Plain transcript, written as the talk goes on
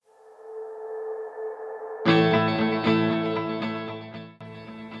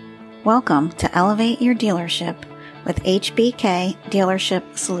Welcome to Elevate Your Dealership with HBK Dealership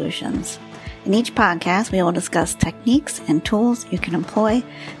Solutions. In each podcast, we will discuss techniques and tools you can employ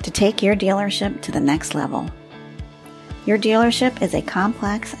to take your dealership to the next level. Your dealership is a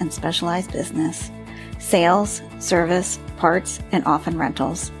complex and specialized business. Sales, service, parts, and often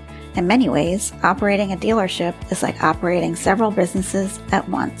rentals. In many ways, operating a dealership is like operating several businesses at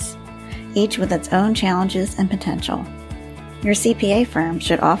once, each with its own challenges and potential. Your CPA firm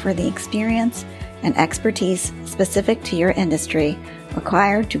should offer the experience and expertise specific to your industry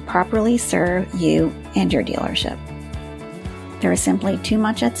required to properly serve you and your dealership. There is simply too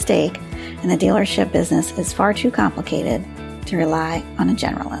much at stake, and the dealership business is far too complicated to rely on a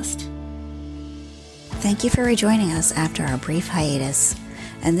generalist. Thank you for rejoining us after our brief hiatus.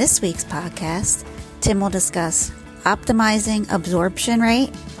 In this week's podcast, Tim will discuss optimizing absorption rate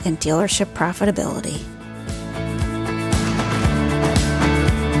and dealership profitability.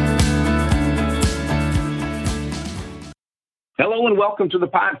 Hello and welcome to the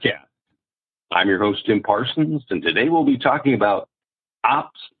podcast. I'm your host, Tim Parsons, and today we'll be talking about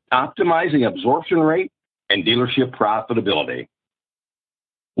optimizing absorption rate and dealership profitability.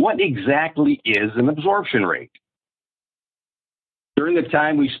 What exactly is an absorption rate? During the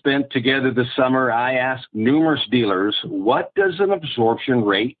time we spent together this summer, I asked numerous dealers, what does an absorption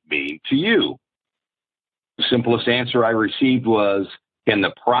rate mean to you? The simplest answer I received was, can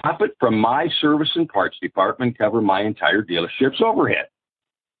the profit from my service and parts department cover my entire dealership's overhead?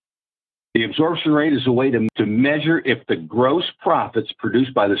 The absorption rate is a way to measure if the gross profits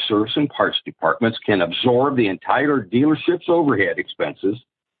produced by the service and parts departments can absorb the entire dealership's overhead expenses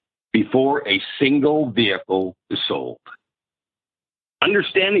before a single vehicle is sold.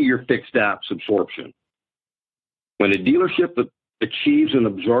 Understanding your fixed ops absorption. When a dealership achieves an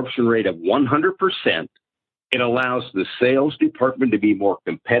absorption rate of 100%, it allows the sales department to be more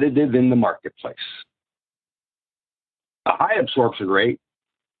competitive in the marketplace. A high absorption rate,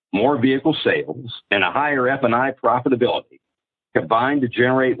 more vehicle sales, and a higher F&I profitability combine to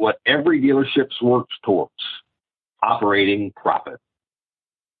generate what every dealership works towards, operating profit.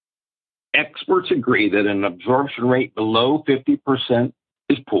 Experts agree that an absorption rate below 50%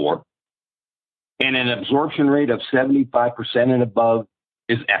 is poor, and an absorption rate of 75% and above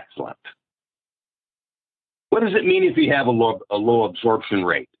is excellent. What does it mean if you have a low absorption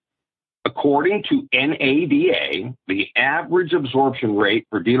rate? According to NADA, the average absorption rate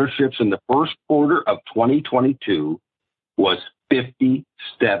for dealerships in the first quarter of 2022 was 57%.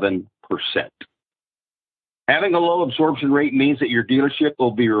 Having a low absorption rate means that your dealership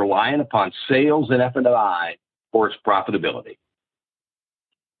will be reliant upon sales and F&I for its profitability.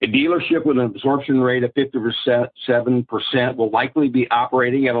 A dealership with an absorption rate of 57% will likely be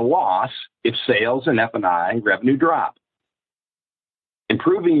operating at a loss if sales and F&I revenue drop.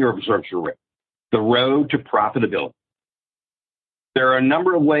 Improving your absorption rate, the road to profitability. There are a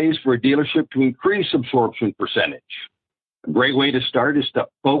number of ways for a dealership to increase absorption percentage. A great way to start is to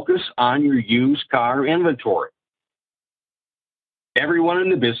focus on your used car inventory. Everyone in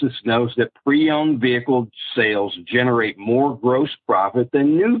the business knows that pre-owned vehicle sales generate more gross profit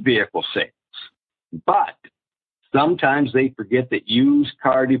than new vehicle sales. But sometimes they forget that used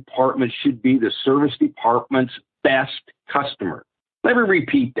car department should be the service department's best customer. Let me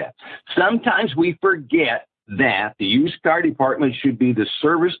repeat that. Sometimes we forget that the used car department should be the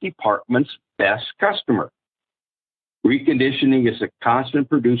service department's best customer. Reconditioning is a constant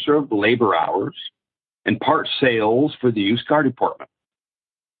producer of labor hours and part sales for the used car department.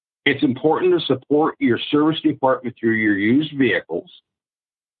 It's important to support your service department through your used vehicles.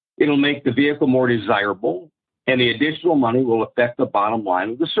 It'll make the vehicle more desirable, and the additional money will affect the bottom line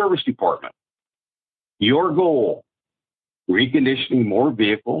of the service department. Your goal, reconditioning more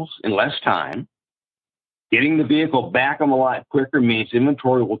vehicles in less time, getting the vehicle back on the lot quicker means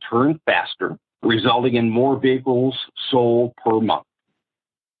inventory will turn faster, resulting in more vehicles sold per month.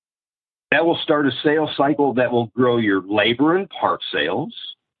 That will start a sales cycle that will grow your labor and part sales,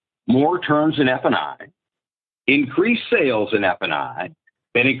 more turns in F&I, increase sales in F&I,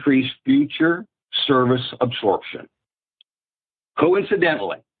 and increase future service absorption.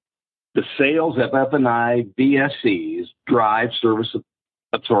 Coincidentally, the sales of F&I VSCs drive service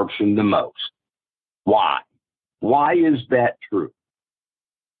absorption the most. Why? Why is that true?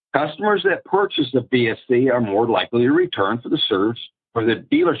 Customers that purchase a VSC are more likely to return for the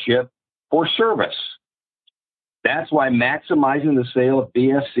dealership for service. That's why maximizing the sale of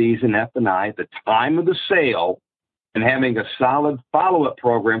VSCs and F&I at the time of the sale and having a solid follow-up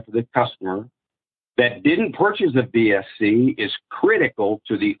program for the customer that didn't purchase a VSC is critical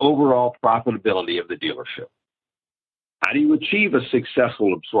to the overall profitability of the dealership. How do you achieve a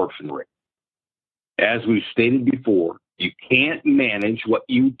successful absorption rate? As we've stated before, you can't manage what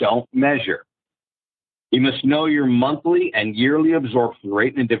you don't measure. You must know your monthly and yearly absorption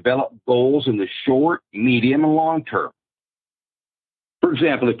rate and develop goals in the short, medium, and long term. For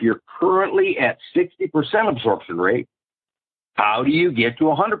example, if you're currently at 60% absorption rate, how do you get to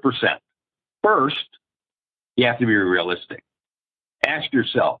 100%? First, you have to be realistic. Ask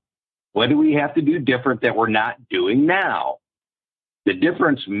yourself, what do we have to do different that we're not doing now? The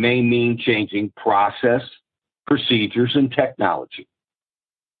difference may mean changing process, procedures, and technology.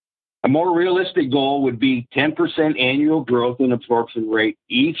 A more realistic goal would be 10% annual growth in absorption rate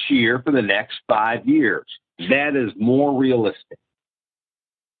each year for the next 5 years. That is more realistic.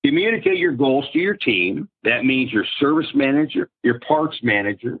 Communicate your goals to your team. That means your service manager, your parts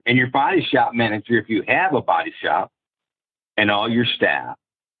manager, and your body shop manager if you have a body shop, and all your staff.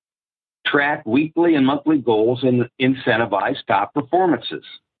 Track weekly and monthly goals and incentivize top performances.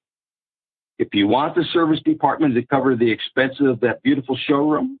 If you want the service department to cover the expenses of that beautiful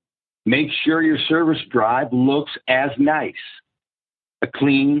showroom, make sure your service drive looks as nice. A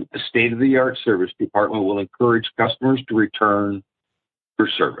clean, state-of-the-art service department will encourage customers to return for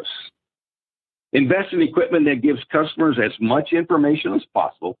service. Invest in equipment that gives customers as much information as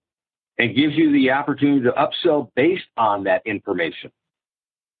possible and gives you the opportunity to upsell based on that information.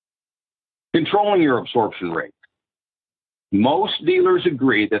 Controlling your absorption rate. Most dealers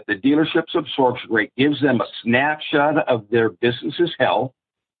agree that the dealership's absorption rate gives them a snapshot of their business's health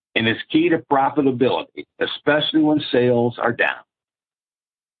and is key to profitability, especially when sales are down.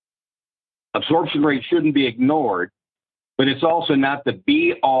 Absorption rate shouldn't be ignored, but it's also not the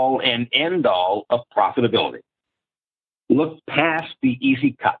be-all and end-all of profitability. Look past the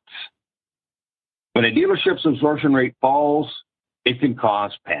easy cuts. When a dealership's absorption rate falls, it can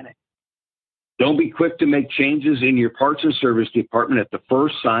cause panic. Don't be quick to make changes in your parts and service department at the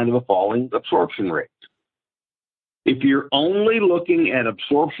first sign of a falling absorption rate. If you're only looking at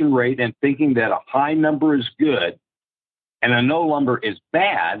absorption rate and thinking that a high number is good and a low number is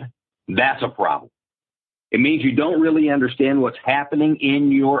bad, that's a problem. It means you don't really understand what's happening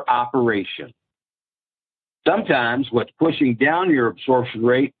in your operation. Sometimes what's pushing down your absorption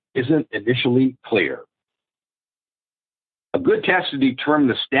rate isn't initially clear. A good test to determine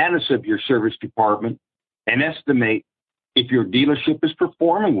the status of your service department and estimate if your dealership is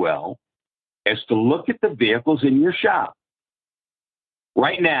performing well is to look at the vehicles in your shop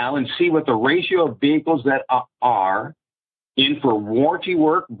right now and see what the ratio of vehicles that are in for warranty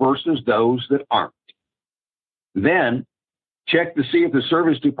work versus those that aren't. Then check to see if the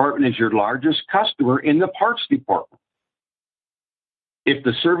service department is your largest customer in the parts department. If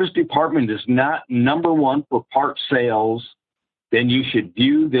the service department is not number one for parts sales, then you should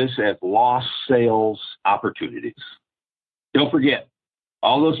view this as lost sales opportunities. Don't forget,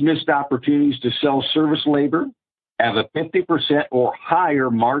 all those missed opportunities to sell service labor have a 50% or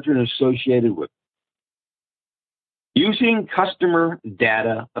higher margin associated with it. Using customer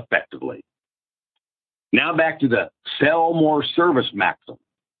data effectively. Now back to the sell more service maxim.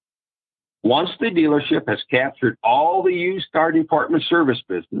 Once the dealership has captured all the used car department service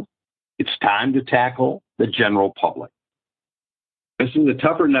business, it's time to tackle the general public. This is a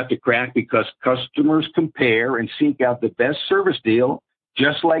tougher nut to crack because customers compare and seek out the best service deal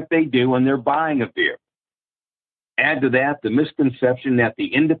just like they do when they're buying a vehicle. Add to that the misconception that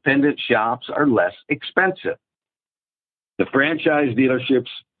the independent shops are less expensive. The franchise dealerships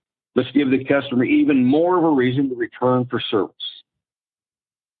must give the customer even more of a reason to return for service.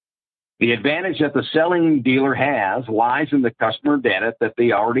 The advantage that the selling dealer has lies in the customer data that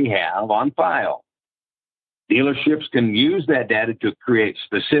they already have on file. Dealerships can use that data to create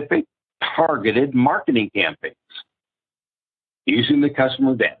specific, targeted marketing campaigns. Using the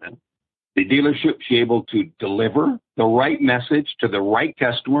customer data, the dealership should be able to deliver the right message to the right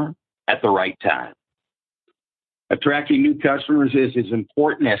customer at the right time. Attracting new customers is as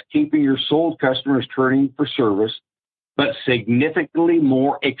important as keeping your sold customers turning for service, but significantly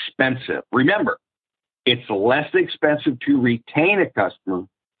more expensive. Remember, it's less expensive to retain a customer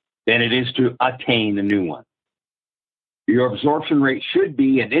than it is to attain a new one. Your absorption rate should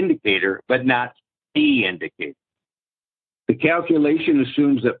be an indicator, but not the indicator. The calculation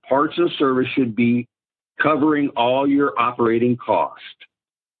assumes that parts and service should be covering all your operating costs.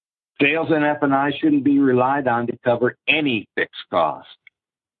 Sales and F&I shouldn't be relied on to cover any fixed cost.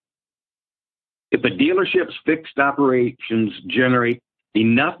 If a dealership's fixed operations generate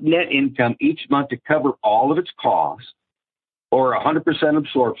enough net income each month to cover all of its costs, or 100%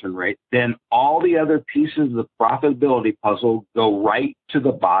 absorption rate, then all the other pieces of the profitability puzzle go right to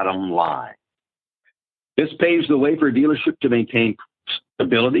the bottom line. This paves the way for a dealership to maintain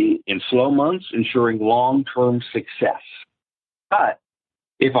stability in slow months, ensuring long-term success. But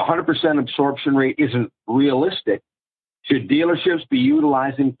if 100% absorption rate isn't realistic, should dealerships be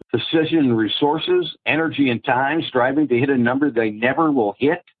utilizing precision resources, energy, and time, striving to hit a number they never will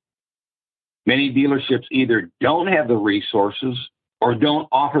hit? Many dealerships either don't have the resources or don't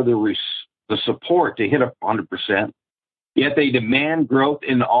offer the support to hit 100%, yet they demand growth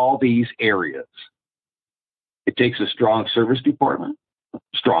in all these areas. It takes a strong service department,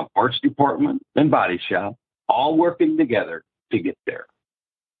 strong parts department, and body shop, all working together to get there.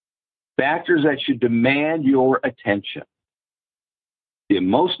 Factors that should demand your attention. The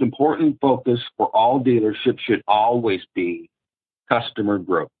most important focus for all dealerships should always be customer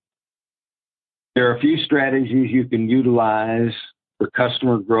growth. There are a few strategies you can utilize for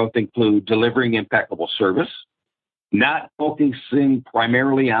customer growth include delivering impeccable service, not focusing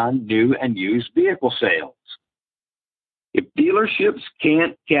primarily on new and used vehicle sales. If dealerships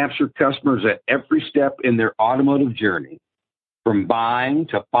can't capture customers at every step in their automotive journey, from buying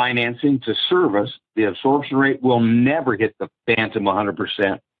to financing to service, the absorption rate will never hit the phantom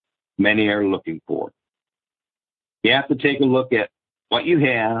 100% many are looking for. You have to take a look at what you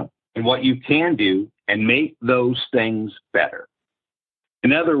have and what you can do and make those things better.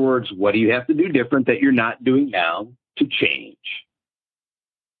 In other words, what do you have to do different that you're not doing now to change?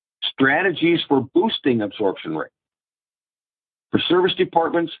 Strategies for boosting absorption rate. For service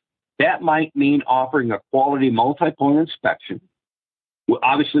departments, that might mean offering a quality multi-point inspection,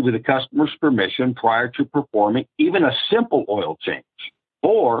 obviously with the customer's permission prior to performing even a simple oil change.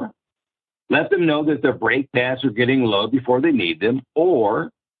 Or let them know that their brake pads are getting low before they need them,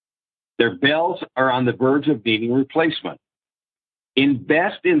 or their belts are on the verge of needing replacement.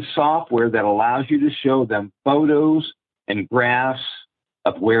 Invest in software that allows you to show them photos and graphs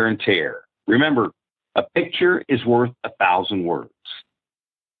of wear and tear. Remember, a picture is worth 1,000 words.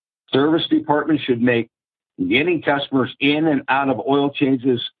 Service departments should make getting customers in and out of oil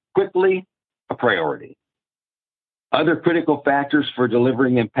changes quickly a priority. Other critical factors for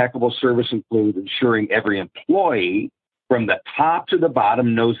delivering impeccable service include ensuring every employee from the top to the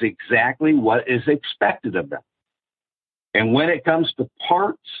bottom knows exactly what is expected of them. And when it comes to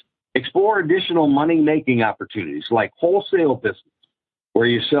parts, explore additional money-making opportunities like wholesale business, where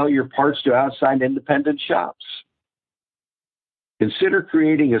you sell your parts to outside independent shops. Consider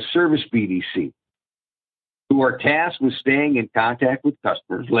creating a service BDC who are tasked with staying in contact with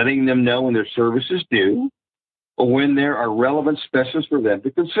customers, letting them know when their service is due or when there are relevant specials for them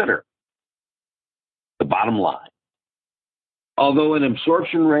to consider. The bottom line. Although an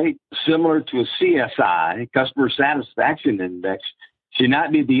absorption rate similar to a CSI, customer satisfaction index, should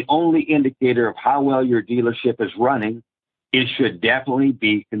not be the only indicator of how well your dealership is running, it should definitely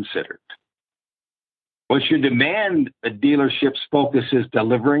be considered. What should demand a dealership's focus is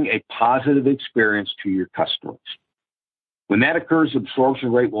delivering a positive experience to your customers. When that occurs,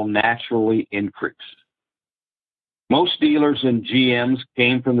 absorption rate will naturally increase. Most dealers and GMs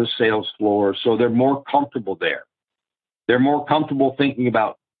came from the sales floor, so they're more comfortable there. They're more comfortable thinking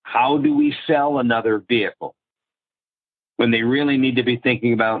about how do we sell another vehicle when they really need to be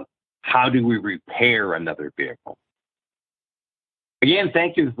thinking about how do we repair another vehicle. Again,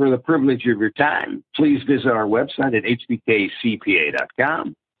 thank you for the privilege of your time. Please visit our website at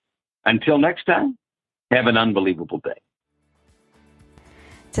hbkcpa.com. Until next time, have an unbelievable day.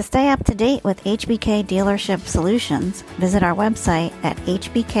 To stay up to date with HBK Dealership Solutions, visit our website at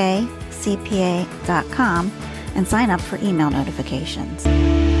hbkcpa.com and sign up for email notifications.